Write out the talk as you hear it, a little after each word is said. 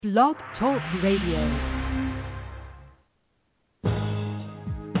Blog Talk Radio.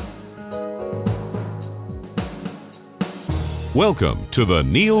 Welcome to the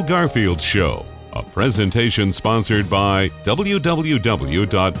Neil Garfield Show, a presentation sponsored by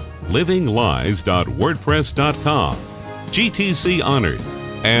www.livinglies.wordpress.com, GTC Honored,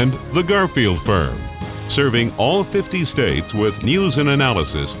 and The Garfield Firm, serving all 50 states with news and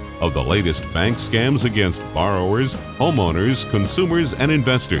analysis of the latest bank scams against borrowers, homeowners, consumers, and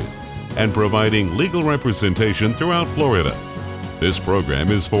investors, and providing legal representation throughout Florida. This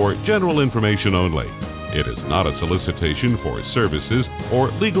program is for general information only. It is not a solicitation for services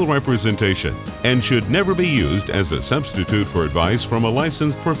or legal representation and should never be used as a substitute for advice from a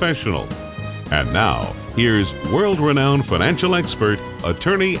licensed professional. And now, here's world-renowned financial expert,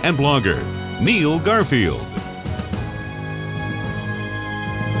 attorney, and blogger, Neil Garfield.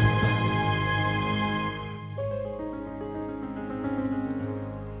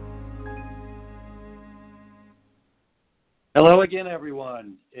 Hello again,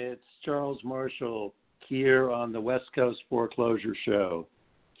 everyone. It's Charles Marshall here on the West Coast Foreclosure Show.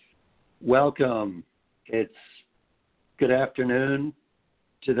 Welcome. It's good afternoon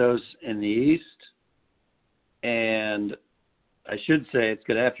to those in the East, and I should say it's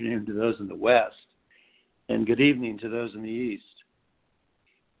good afternoon to those in the West, and good evening to those in the East.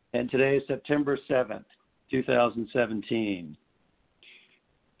 And today is September 7th, 2017.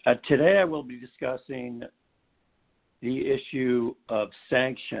 Today I will be discussing the issue of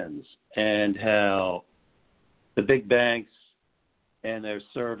sanctions and how the big banks and their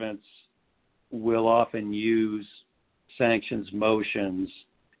servants will often use sanctions motions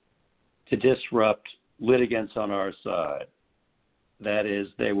to disrupt litigants on our side. That is,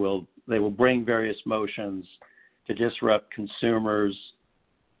 they will bring various motions to disrupt consumers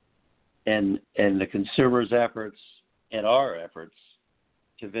and the consumers' efforts and our efforts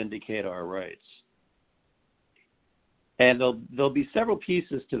to vindicate our rights. And there'll be several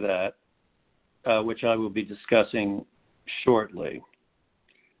pieces to that, which I will be discussing shortly.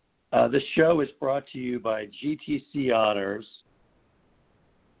 This show is brought to you by GTC Honors,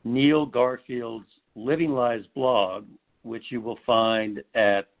 Neil Garfield's Living Lies blog, which you will find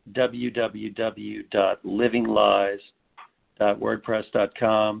at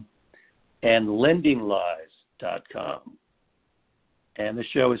www.livinglies.wordpress.com and lendinglies.com. And the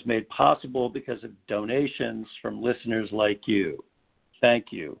show is made possible because of donations from listeners like you. Thank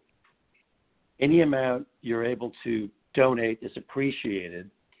you. Any amount you're able to donate is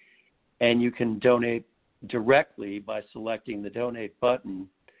appreciated, and you can donate directly by selecting the donate button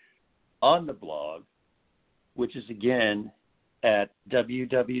on the blog, which is again at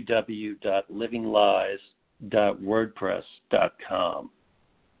www.livinglies.wordpress.com.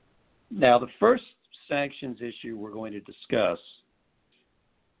 Now, the first sanctions issue we're going to discuss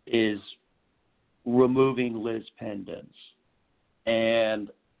is removing Liz pendens.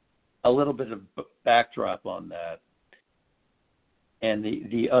 And a little bit of backdrop on that and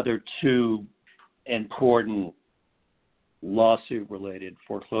the other two important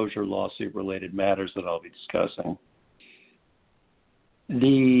foreclosure lawsuit-related matters that I'll be discussing.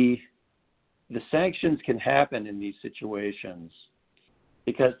 The sanctions can happen in these situations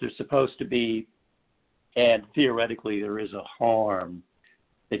because they're supposed to be, and theoretically there is a harm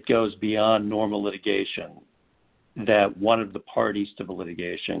that goes beyond normal litigation, that one of the parties to the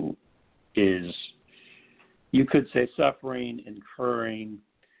litigation is, you could say, suffering, incurring.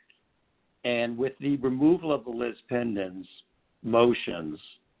 And with the removal of the Liz pendens motions,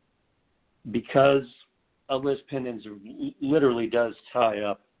 because a Liz pendens literally does tie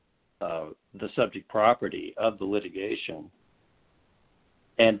up the subject property of the litigation,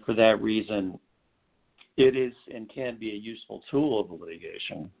 and for that reason, it is and can be a useful tool of the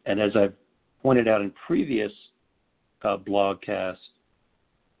litigation. And as I've pointed out in previous blogcasts,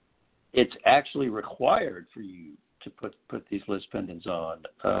 it's actually required for you to put these Liz pendens on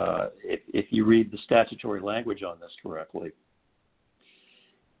if you read the statutory language on this correctly.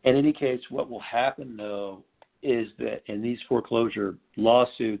 In any case, what will happen, though, is that in these foreclosure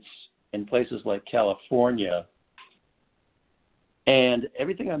lawsuits in places like California, and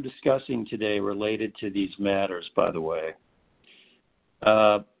everything I'm discussing today related to these matters, by the way,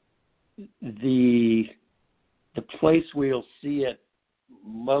 the place we'll see it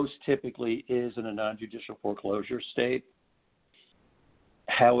most typically is in a non-judicial foreclosure state.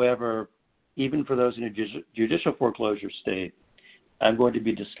 However, even for those in a judicial foreclosure state, I'm going to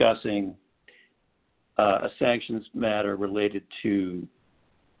be discussing a sanctions matter related to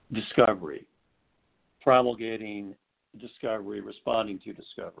discovery, promulgating discovery, responding to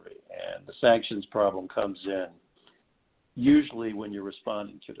discovery. And the sanctions problem comes in usually when you're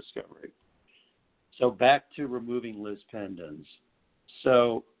responding to discovery. So back to removing lis pendens.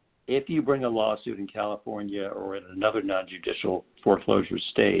 So if you bring a lawsuit in California or in another non-judicial foreclosure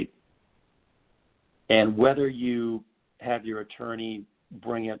state, and whether you have your attorney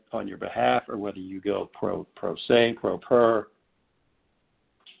bring it on your behalf or whether you go pro se, pro per,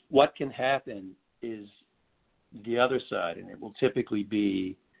 what can happen is the other side, and it will typically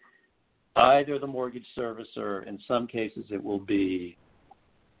be either the mortgage servicer, in some cases it will be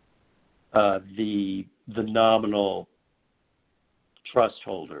the nominal trust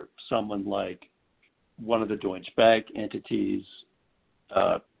holder, someone like one of the Deutsche Bank entities,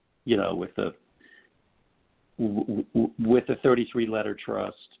 with a 33-letter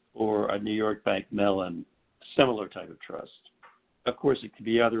trust, or a New York Bank Mellon, similar type of trust. Of course, it could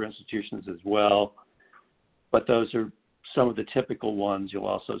be other institutions as well, but those are some of the typical ones. You'll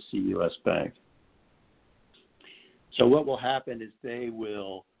also see U.S. Bank. So what will happen is they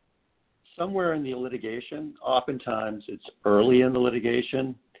will, somewhere in the litigation, oftentimes it's early in the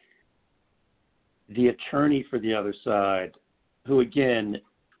litigation, the attorney for the other side, who again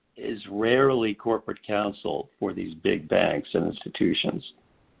is rarely corporate counsel for these big banks and institutions,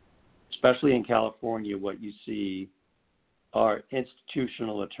 especially in California, what you see are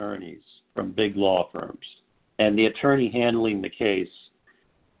institutional attorneys from big law firms. And the attorney handling the case,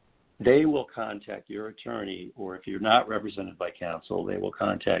 they will contact your attorney, or if you're not represented by counsel, they will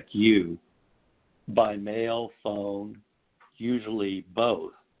contact you by mail, phone, usually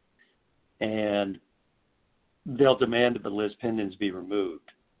both. And they'll demand that the lis pendens be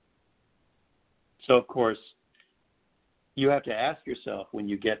removed. So, of course, you have to ask yourself when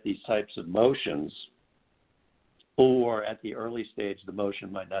you get these types of motions, or at the early stage, the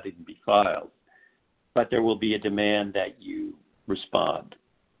motion might not even be filed, but there will be a demand that you respond.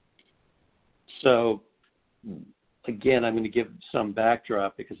 So, again, I'm going to give some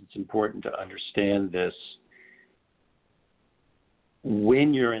backdrop because it's important to understand this.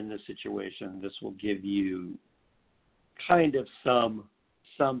 When you're in this situation, this will give you kind of some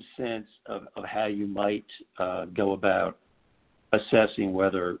sense of how you might go about assessing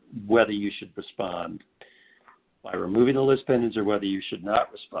whether you should respond by removing the lis pendens or whether you should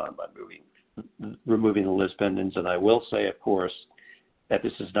not respond by removing the lis pendens. And I will say, of course, that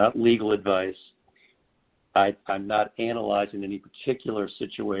this is not legal advice. I'm not analyzing any particular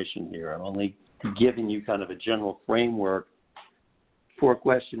situation here. I'm only giving you kind of a general framework for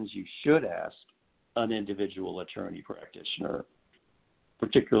questions you should ask an individual attorney practitioner,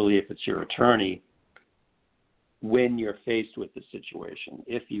 particularly if it's your attorney, when you're faced with the situation,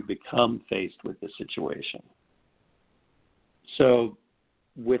 if you become faced with the situation. So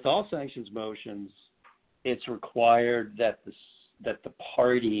with all sanctions motions, it's required that the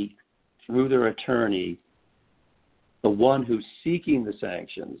party, through their attorney, the one who's seeking the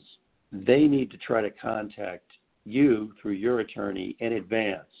sanctions, they need to try to contact you through your attorney in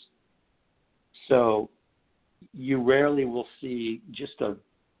advance. So you rarely will see just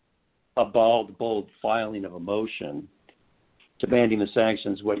a bold filing of a motion demanding the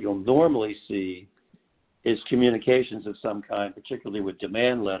sanctions. What you'll normally see is communications of some kind, particularly with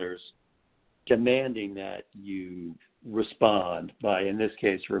demand letters, demanding that you respond by, in this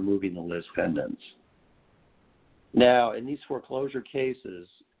case, removing the lis pendens. Now, in these foreclosure cases,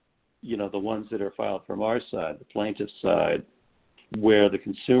 the ones that are filed from our side, the plaintiff's side, where the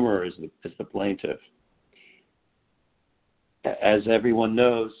consumer is the plaintiff, as everyone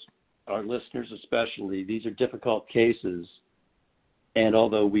knows, our listeners especially, these are difficult cases. And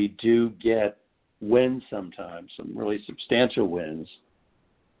although we do get wins sometimes, some really substantial wins,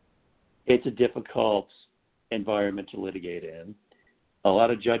 it's a difficult environment to litigate in. A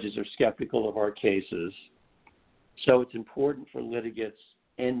lot of judges are skeptical of our cases. So it's important for litigants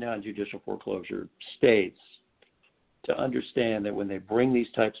in non-judicial foreclosure states to understand that when they bring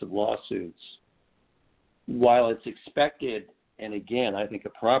these types of lawsuits, while it's expected, and again, I think a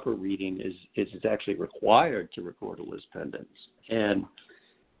proper reading is it's actually required to record a lis pendens. And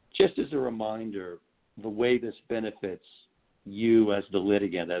just as a reminder, the way this benefits you as the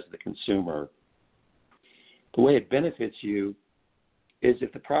litigant, as the consumer, the way it benefits you is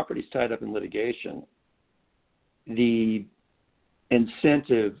if the property is tied up in litigation, the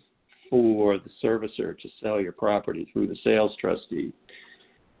incentive for the servicer to sell your property through the sales trustee,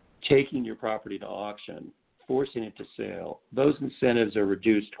 taking your property to auction, forcing it to sale, those incentives are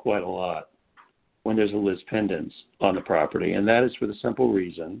reduced quite a lot when there's a lis pendens on the property. And that is for the simple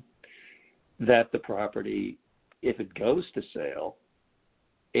reason that the property, if it goes to sale,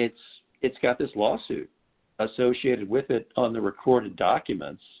 it's got this lawsuit associated with it on the recorded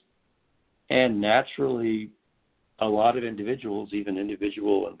documents. And naturally, a lot of individuals, even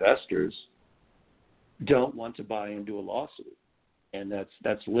individual investors, don't want to buy into a lawsuit. And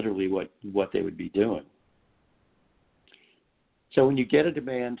that's literally what they would be doing. So when you get a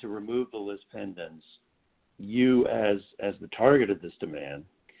demand to remove the lis pendens, you as the target of this demand,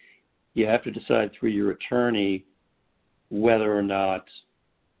 you have to decide through your attorney whether or not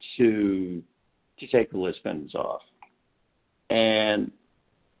to take the lis pendens off. And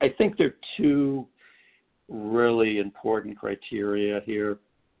I think there are two really important criteria here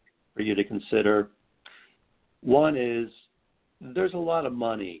for you to consider. One is there's a lot of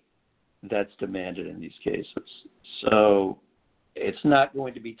money that's demanded in these cases. So it's not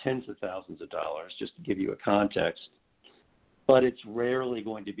going to be tens of thousands of dollars, just to give you a context, but it's rarely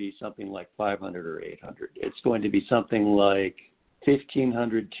going to be something like $500 or $800. It's going to be something like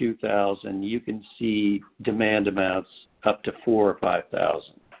 $1,500, $2,000. You can see demand amounts up to $4,000 or $5,000.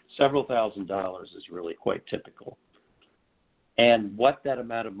 Several $1,000s is really quite typical. And what that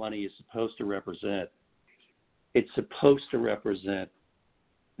amount of money is supposed to represent, it's supposed to represent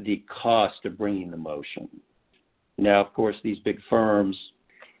the cost of bringing the motion. Now, of course, these big firms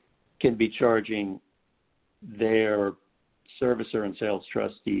can be charging their servicer and sales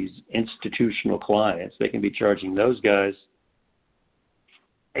trustees, institutional clients, they can be charging those guys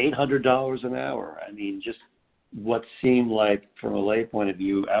 $800 an hour. I mean, just what seemed like, from a lay point of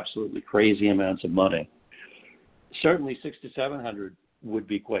view, absolutely crazy amounts of money. Certainly $600 to $700 would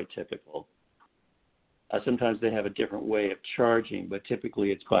be quite typical. Sometimes they have a different way of charging, but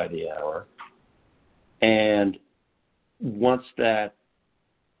typically it's by the hour. And once that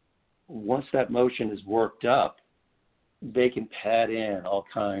motion is worked up, they can pad in all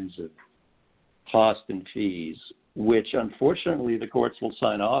kinds of costs and fees, which unfortunately the courts will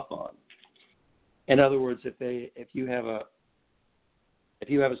sign off on. In other words, if you have a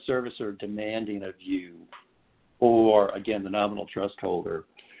servicer demanding of you, or again the nominal trust holder,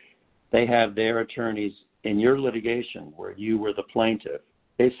 they have their attorneys in your litigation where you were the plaintiff.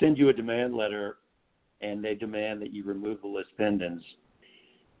 They send you a demand letter and they demand that you remove the lis pendens.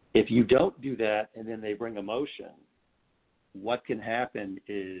 If you don't do that and then they bring a motion, what can happen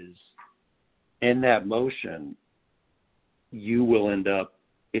is in that motion, you will end up,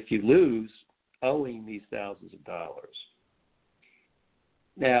 if you lose, owing these thousands of dollars.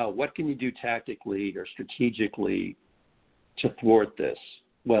 Now, what can you do tactically or strategically to thwart this?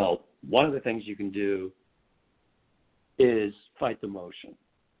 Well, one of the things you can do is fight the motion.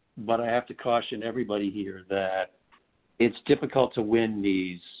 But I have to caution everybody here that it's difficult to win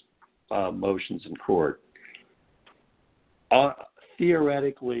these motions in court.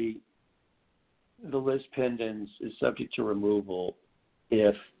 Theoretically, the lis pendens is subject to removal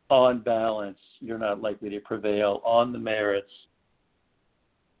if, on balance, you're not likely to prevail on the merits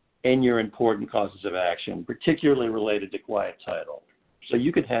in your important causes of action, particularly related to quiet title. So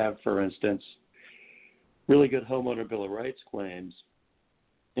you could have, for instance, really good homeowner Bill of Rights claims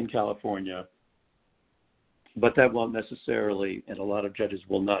in California, but that won't necessarily, and a lot of judges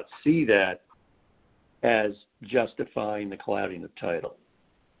will not see that as justifying the clouding of title.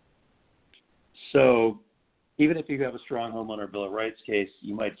 So even if you have a strong homeowner Bill of Rights case,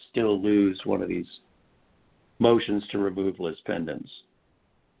 you might still lose one of these motions to remove lis pendens.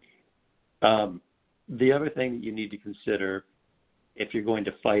 The other thing that you need to consider, if you're going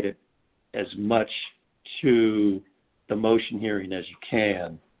to fight it as much to the motion hearing as you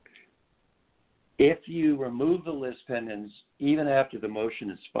can, if you remove the lis pendens even after the motion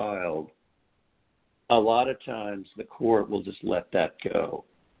is filed, a lot of times the court will just let that go.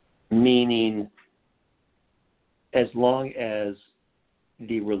 Meaning, as long as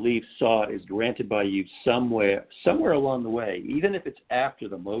the relief sought is granted by you somewhere along the way, even if it's after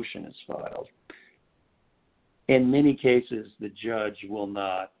the motion is filed, in many cases the judge will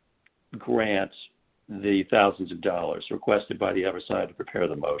not grant the thousands of dollars requested by the other side to prepare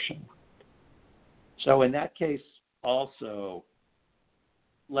the motion. So in that case also,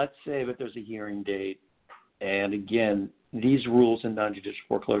 let's say that there's a hearing date, and again, these rules in non-judicial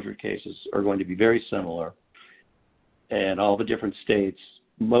foreclosure cases are going to be very similar, and all the different states,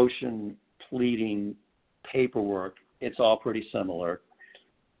 motion, pleading, paperwork, it's all pretty similar.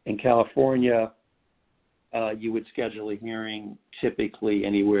 In California, you would schedule a hearing typically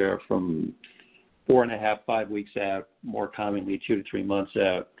anywhere from 4.5, 5 weeks out, more commonly 2 to 3 months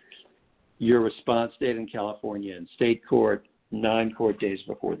out. Your response date in California in state court, 9 court days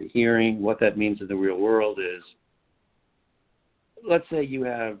before the hearing. What that means in the real world is, let's say you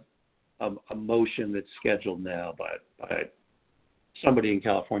have a motion that's scheduled now by somebody in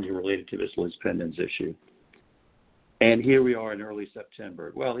California related to this lis pendens issue. And here we are in early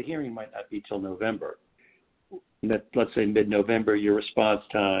September. Well, the hearing might not be till November. let's say mid-November, your response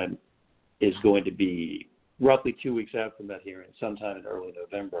time is going to be roughly 2 weeks out from that hearing, sometime in early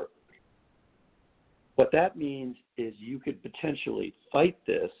November. What that means is you could potentially fight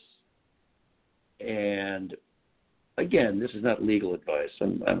this, and again, this is not legal advice.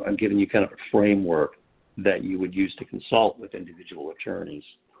 I'm giving you kind of a framework that you would use to consult with individual attorneys.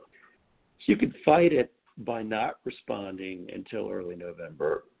 So you could fight it by not responding until early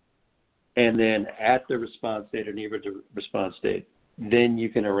November, and then at the response date or near the response date, then you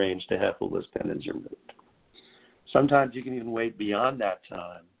can arrange to have the list pendens removed. Sometimes you can even wait beyond that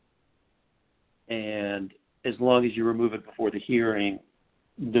time, and as long as you remove it before the hearing,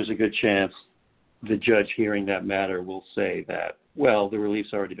 there's a good chance the judge hearing that matter will say that, well, the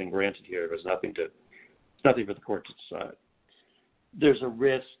relief's already been granted here. There's nothing for the court to decide. There's a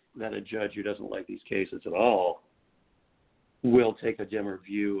risk that a judge who doesn't like these cases at all will take a dimmer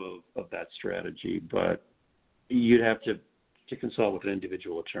view of that strategy, but you'd have to consult with an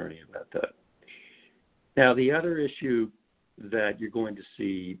individual attorney about that. Now, the other issue that you're going to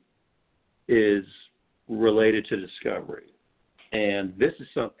see is related to discovery. And this is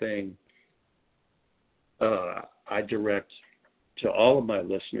something I direct to all of my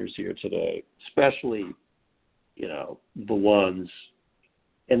listeners here today, especially, the ones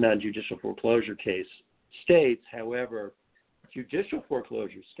in non-judicial foreclosure case states. However, judicial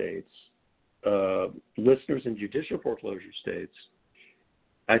foreclosure states, listeners in judicial foreclosure states,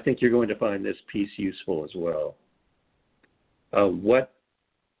 I think you're going to find this piece useful as well. What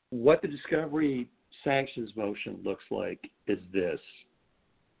the discovery sanctions motion looks like is this,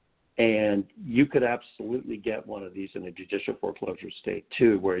 and you could absolutely get one of these in a judicial foreclosure state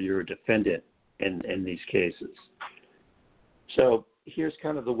too, where you're a defendant in these cases. So here's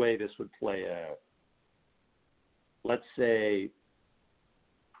kind of the way this would play out. Let's say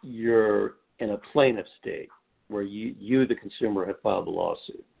you're in a plaintiff state where you, the consumer, have filed a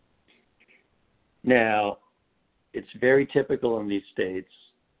lawsuit. Now, it's very typical in these states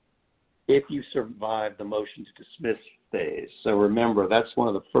if you survive the motion to dismiss phase. So remember, that's one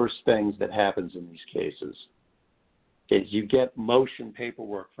of the first things that happens in these cases is you get motion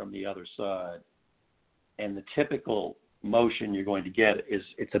paperwork from the other side, and the typical motion you're going to get is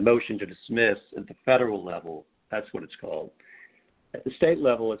it's a motion to dismiss at the federal level. That's what it's called. At the state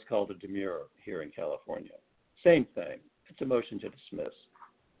level, it's called a demurrer here in California. Same thing. It's a motion to dismiss.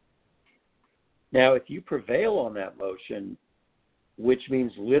 Now, if you prevail on that motion, which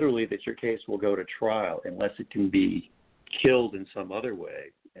means literally that your case will go to trial unless it can be killed in some other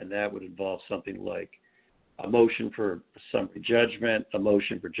way, and that would involve something like a motion for summary judgment, a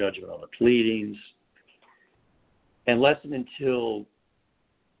motion for judgment on the pleadings, unless and until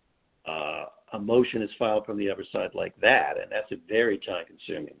a motion is filed from the other side like that, and that's a very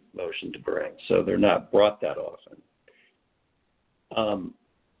time-consuming motion to bring, so they're not brought that often.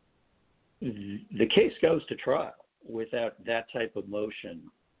 The case goes to trial without that type of motion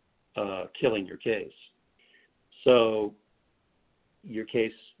killing your case. So your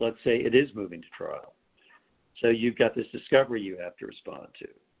case, let's say it is moving to trial. So you've got this discovery you have to respond to.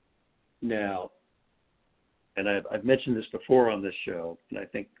 Now, and I've mentioned this before on this show, and I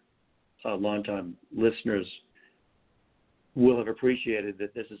think longtime listeners will have appreciated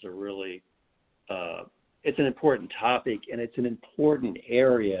that this is a really, it's an important topic, and it's an important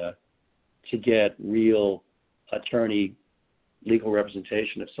area to get real attorney legal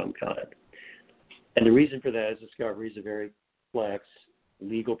representation of some kind. And the reason for that is discovery is a very complex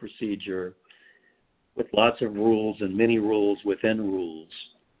legal procedure with lots of rules and many rules within rules.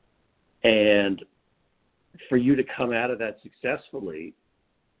 And for you to come out of that successfully,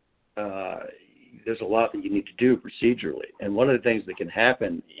 there's a lot that you need to do procedurally. And one of the things that can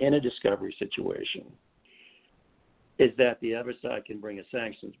happen in a discovery situation is that the other side can bring a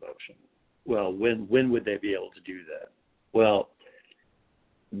sanctions motion. Well, when would they be able to do that? Well,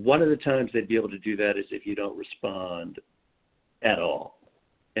 one of the times they'd be able to do that is if you don't respond at all.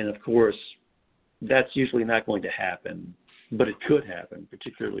 And of course, that's usually not going to happen, but it could happen,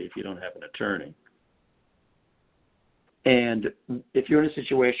 particularly if you don't have an attorney. And if you're in a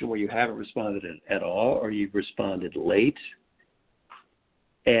situation where you haven't responded at all, or you've responded late,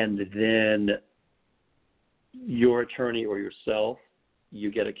 and then your attorney or yourself,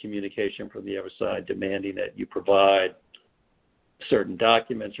 you get a communication from the other side demanding that you provide certain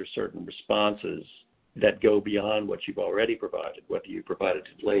documents or certain responses that go beyond what you've already provided, whether you provided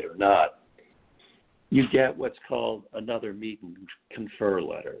it late or not, you get what's called another meet and confer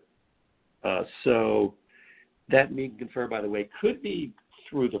letter. So that meet and confer, by the way, could be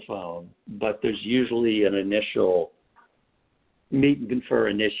through the phone, but there's usually an initial meet and confer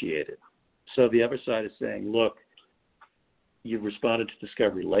initiated. So the other side is saying, look, you responded to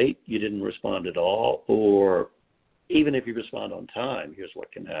discovery late, you didn't respond at all, or even if you respond on time, here's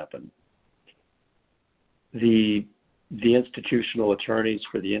what can happen. The institutional attorneys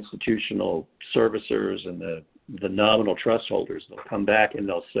for the institutional servicers and the nominal trust holders, they'll come back and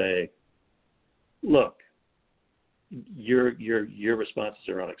they'll say, look, your responses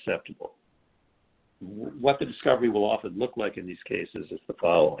are unacceptable. What the discovery will often look like in these cases is the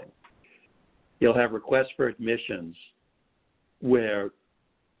following. You'll have requests for admissions where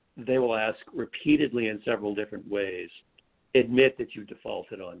they will ask repeatedly in several different ways, admit that you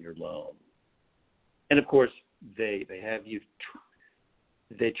defaulted on your loan. And of course, they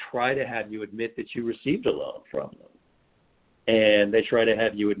try to have you admit that you received a loan from them. And they try to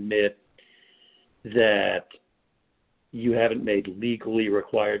have you admit that you haven't made legally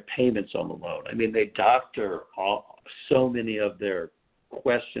required payments on the loan. I mean, they doctor so many of their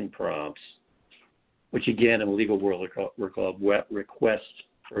question prompts, which again in the legal world are called requests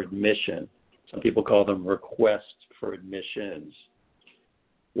for admission. Some people call them requests for admissions.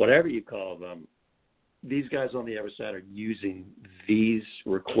 Whatever you call them, these guys on the other side are using these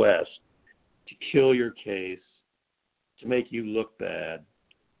requests to kill your case, to make you look bad,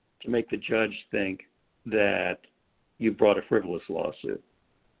 to make the judge think that you brought a frivolous lawsuit.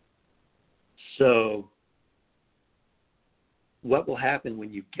 So what will happen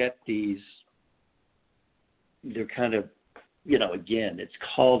when you get these, they're kind of, again, it's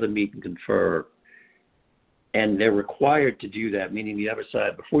called a meet and confer, and they're required to do that, meaning the other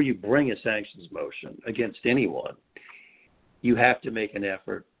side, before you bring a sanctions motion against anyone, you have to make an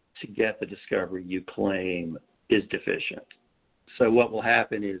effort to get the discovery you claim is deficient. So what will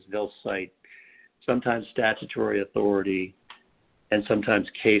happen is they'll cite sometimes statutory authority and sometimes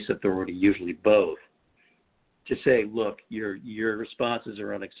case authority, usually both, to say, look, your responses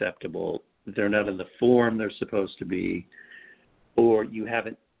are unacceptable, they're not in the form they're supposed to be, or you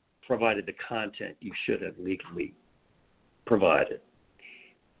haven't provided the content you should have legally provided.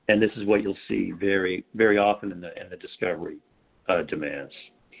 And this is what you'll see very, very often in the discovery demands.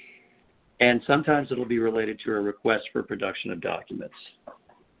 And sometimes it'll be related to a request for production of documents.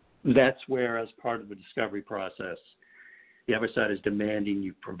 That's where, as part of the discovery process, the other side is demanding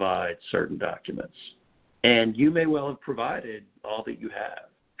you provide certain documents. And you may well have provided all that you have.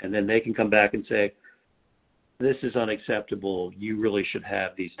 And then they can come back and say, this is unacceptable. You really should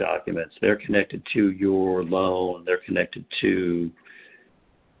have these documents. They're connected to your loan. They're connected to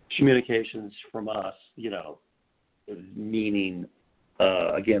communications from us, meaning,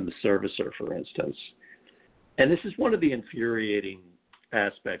 again, the servicer, for instance. And this is one of the infuriating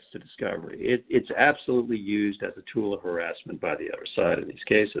aspects to discovery. It's absolutely used as a tool of harassment by the other side in these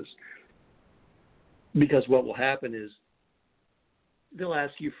cases. Because what will happen is they'll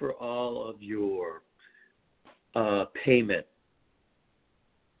ask you for all of your payments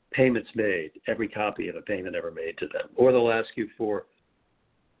made, every copy of a payment ever made to them. Or they'll ask you for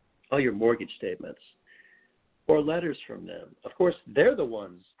all your mortgage statements or letters from them. Of course, they're the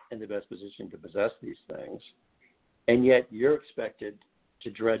ones in the best position to possess these things, and yet you're expected to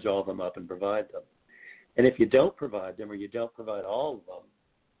dredge all of them up and provide them. And if you don't provide them, or you don't provide all of them,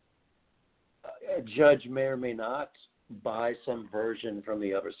 a judge may or may not buy some version from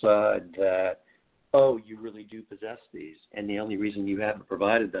the other side that, oh, you really do possess these, and the only reason you haven't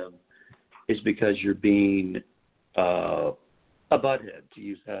provided them is because you're being a butthead, to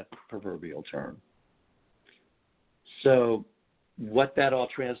use that proverbial term. So what that all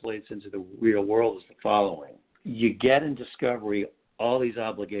translates into the real world is the following. You get in discovery all these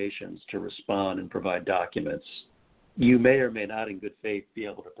obligations to respond and provide documents. You may or may not in good faith be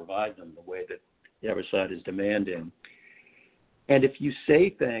able to provide them the way that the other side is demanding. And if you say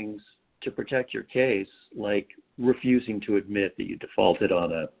things to protect your case, like refusing to admit that you defaulted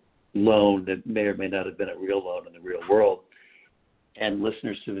on a loan that may or may not have been a real loan in the real world, and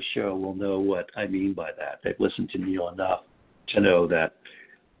listeners to the show will know what I mean by that. They've listened to Neil enough to know that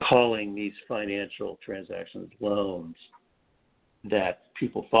calling these financial transactions loans that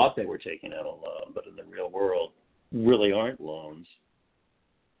people thought they were taking out a loan, but in the real world really aren't loans,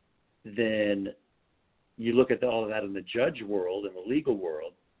 then you look at all of that in the judge world, in the legal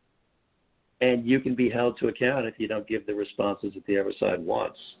world, and you can be held to account if you don't give the responses that the other side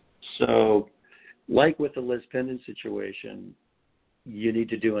wants. So, like with the Liz Pendens situation, you need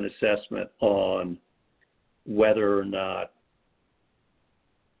to do an assessment on whether or not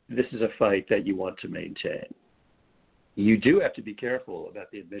this is a fight that you want to maintain. You do have to be careful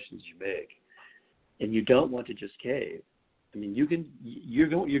about the admissions you make, and you don't want to just cave. I mean,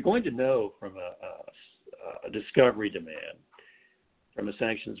 you're going to know from a discovery demand from a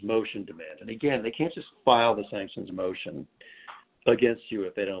sanctions motion demand. And again, they can't just file the sanctions motion against you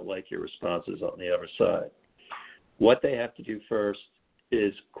if they don't like your responses on the other side. What they have to do first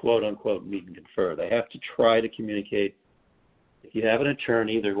is, quote unquote, meet and confer. They have to try to communicate. If you have an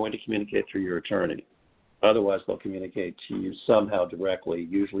attorney, they're going to communicate through your attorney. Otherwise, they'll communicate to you somehow directly,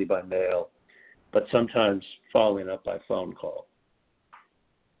 usually by mail, but sometimes following up by phone call.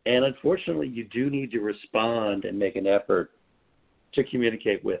 And unfortunately, you do need to respond and make an effort to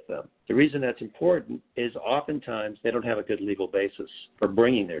communicate with them. The reason that's important is oftentimes they don't have a good legal basis for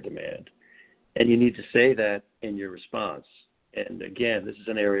bringing their demand. And you need to say that in your response. And again, this is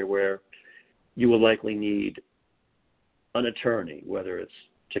an area where you will likely need an attorney, whether it's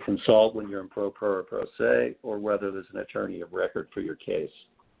to consult when you're in pro per or pro se, or whether there's an attorney of record for your case.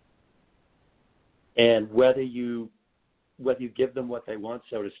 And whether you give them what they want,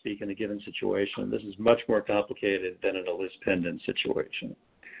 so to speak, in a given situation, this is much more complicated than in a lis pendens situation.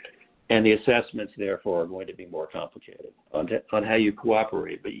 And the assessments, therefore, are going to be more complicated on how you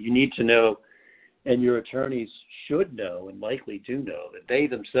cooperate. But you need to know, and your attorneys should know and likely do know, that they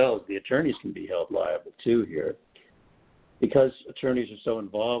themselves, the attorneys, can be held liable too here. Because attorneys are so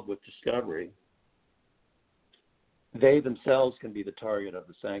involved with discovery, they themselves can be the target of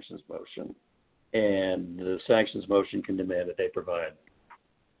the sanctions motion. And the sanctions motion can demand that they provide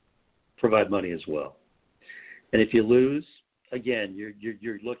money as well. And if you lose, again,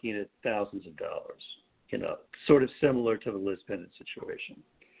 you're looking at thousands of dollars, sort of similar to the lis pendens situation.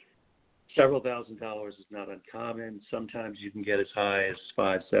 Several $1,000s is not uncommon. Sometimes you can get as high as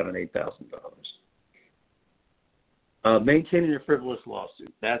 $5,000, $7,000, $8,000. Maintaining a frivolous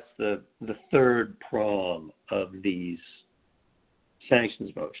lawsuit. That's the third prong of these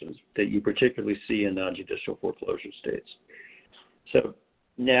sanctions motions that you particularly see in non-judicial foreclosure states. So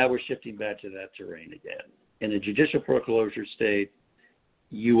now we're shifting back to that terrain again. In a judicial foreclosure state,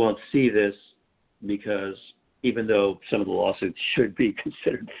 you won't see this because even though some of the lawsuits should be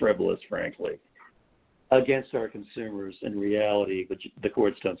considered frivolous, frankly, against our consumers, in reality, but the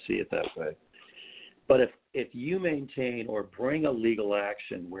courts don't see it that way. But if you maintain or bring a legal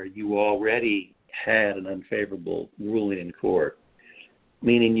action where you already had an unfavorable ruling in court,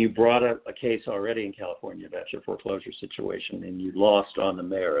 meaning you brought up a case already in California about your foreclosure situation and you lost on the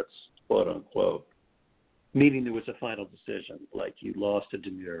merits, quote unquote, meaning there was a final decision, like you lost a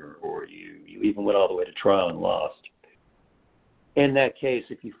demurrer or you even went all the way to trial and lost. In that case,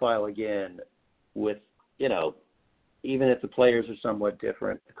 if you file again with, even if the players are somewhat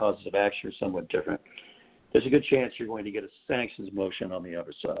different, the causes of action are somewhat different, there's a good chance you're going to get a sanctions motion on the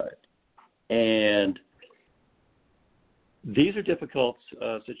other side. And these are difficult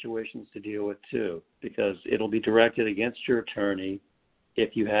situations to deal with, too, because it'll be directed against your attorney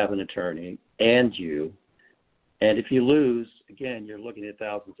if you have an attorney and you. And if you lose, again, you're looking at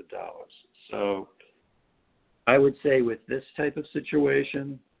thousands of dollars. So I would say with this type of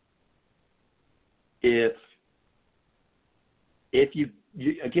situation, if you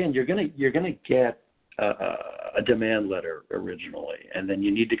again, you're gonna get a demand letter originally, and then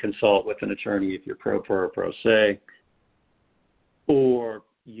you need to consult with an attorney if you're pro per or pro se, or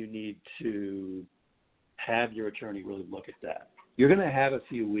you need to have your attorney really look at that. You're going to have a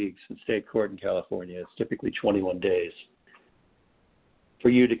few weeks in state court in California. It's typically 21 days for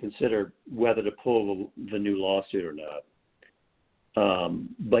you to consider whether to pull the new lawsuit or not.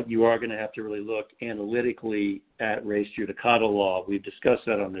 But you are going to have to really look analytically at res judicata law. We've discussed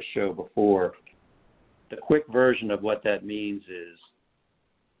that on this show before. The quick version of what that means is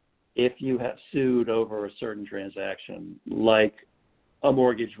if you have sued over a certain transaction, like a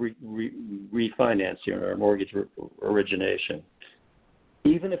mortgage refinancing or a mortgage origination,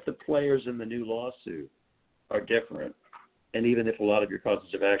 even if the players in the new lawsuit are different, and even if a lot of your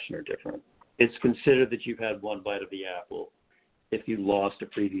causes of action are different, it's considered that you've had one bite of the apple if you lost a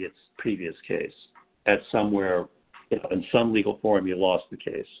previous case at somewhere, in some legal forum you lost the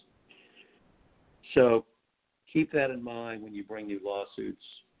case. So keep that in mind when you bring new lawsuits.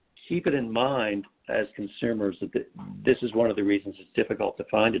 Keep it in mind as consumers that this is one of the reasons it's difficult to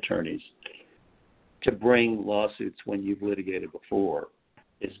find attorneys to bring lawsuits when you've litigated before.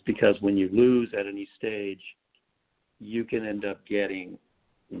 Is because when you lose at any stage, you can end up getting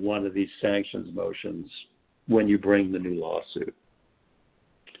one of these sanctions motions when you bring the new lawsuit.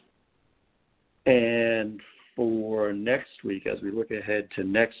 And for next week, as we look ahead to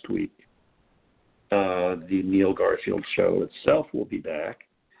next week, the Neil Garfield show itself will be back.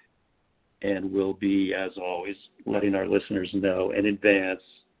 And we'll be, as always, letting our listeners know in advance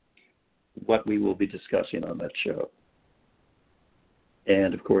what we will be discussing on that show.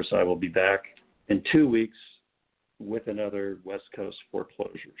 And, of course, I will be back in 2 weeks with another West Coast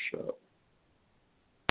Foreclosure Show.